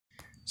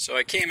So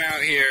I came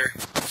out here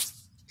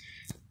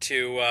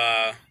to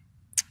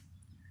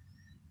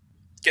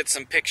get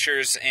some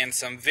pictures and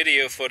some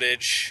video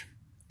footage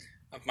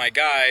of my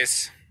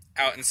guys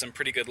out in some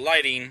pretty good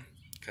lighting,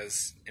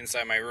 because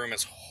inside my room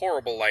is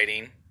horrible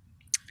lighting,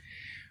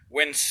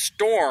 when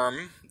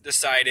Storm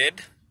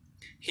decided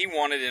he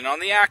wanted in on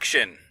the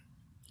action.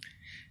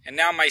 And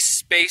now my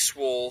Space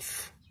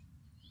Wolf,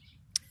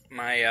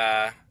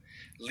 my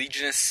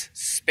Legionist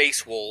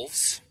Space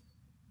Wolves,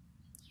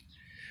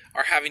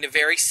 are having a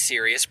very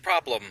serious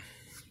problem.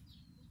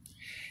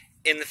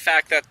 In the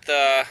fact that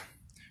the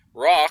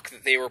rock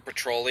that they were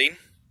patrolling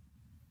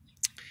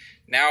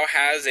now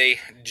has a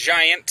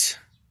giant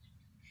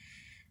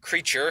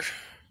creature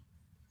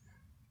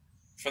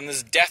from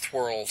this death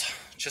world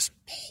just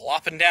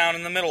plopping down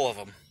in the middle of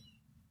them.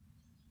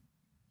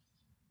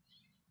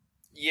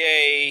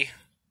 Yay.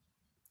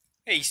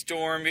 Hey,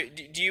 Storm,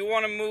 do you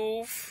want to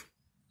move?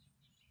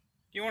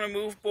 Do you want to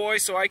move, boy,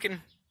 so I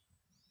can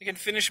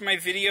finish my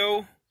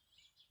video?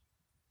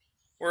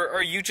 Or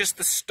are you just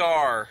the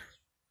star?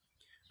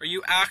 Are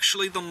you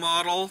actually the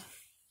model?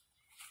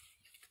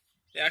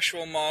 The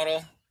actual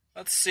model?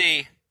 Let's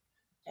see.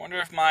 I wonder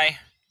if my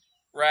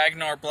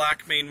Ragnar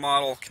Blackmane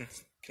model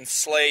can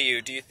slay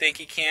you. Do you think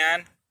he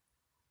can?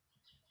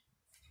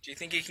 Do you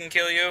think he can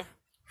kill you?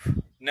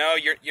 No,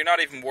 you're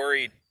not even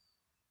worried.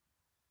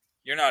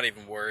 You're not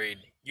even worried.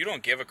 You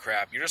don't give a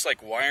crap. You're just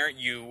like, why aren't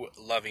you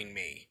loving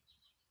me?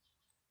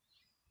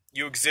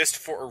 You exist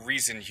for a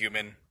reason,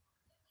 human.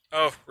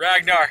 Oh,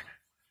 Ragnar!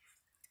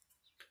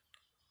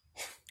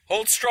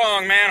 Hold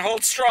strong, man.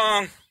 Hold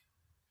strong.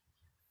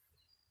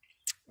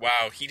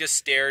 Wow, he just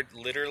stared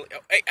literally. Oh,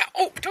 hey,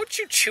 oh, don't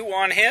you chew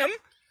on him.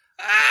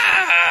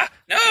 Ah,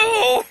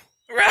 no.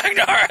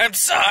 Ragnar, I'm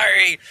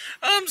sorry.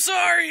 I'm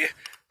sorry.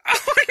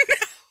 Oh, no.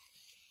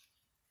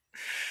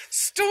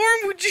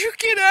 Storm, would you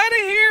get out of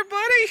here,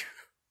 buddy?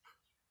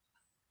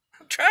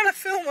 I'm trying to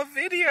film a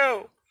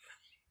video.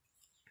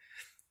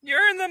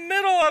 You're in the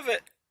middle of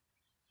it.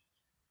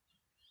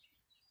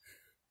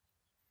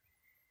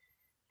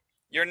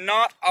 You're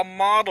not a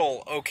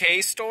model,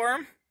 okay,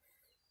 Storm?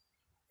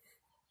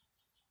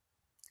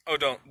 Oh,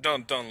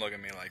 don't look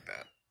at me like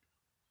that.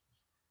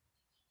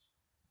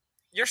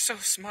 You're so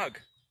smug.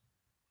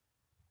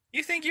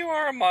 You think you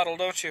are a model,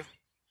 don't you?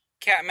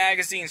 Cat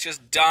Magazine's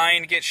just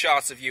dying to get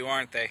shots of you,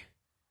 aren't they?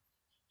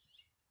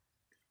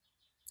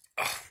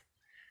 Oh,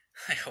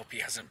 I hope he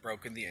hasn't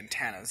broken the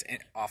antennas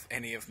off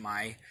any of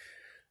my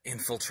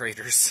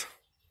infiltrators.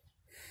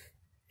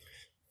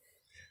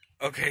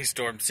 Okay,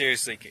 Storm,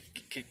 seriously,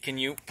 can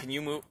you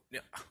move?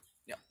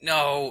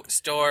 No,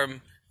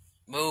 Storm,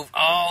 move.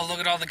 Oh, look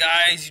at all the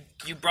guys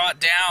you brought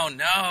down.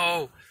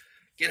 No,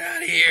 get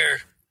out of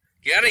here.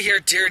 Get out of here,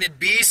 tyrannid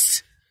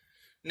beast.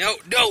 No.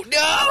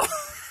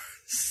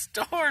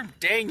 Storm,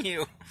 dang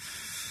you.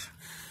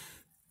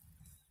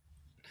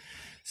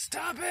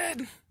 Stop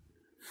it.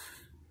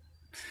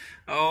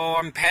 Oh,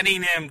 I'm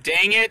petting him,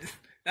 dang it.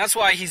 That's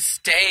why he's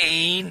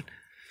staying.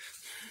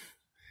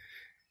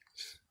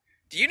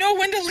 Do you know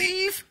when to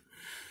leave?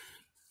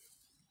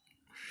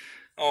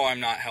 Oh,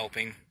 I'm not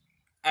helping.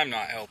 I'm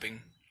not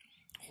helping.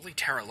 Holy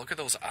Terra, look at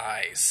those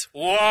eyes.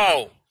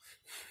 Whoa!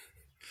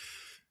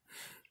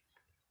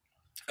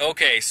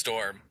 Okay,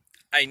 Storm.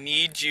 I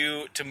need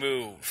you to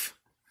move.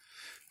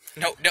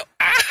 No.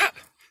 Ah!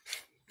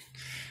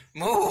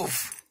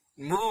 Move.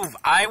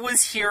 I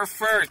was here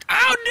first.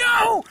 Oh,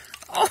 no!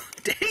 Oh,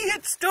 dang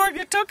it, Storm.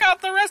 You took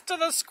out the rest of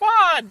the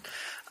squad.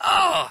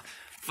 Oh,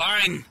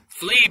 fine.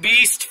 Flee,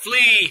 beast,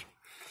 flee.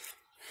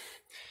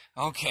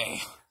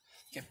 Okay,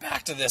 get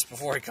back to this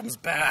before he comes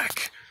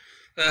back.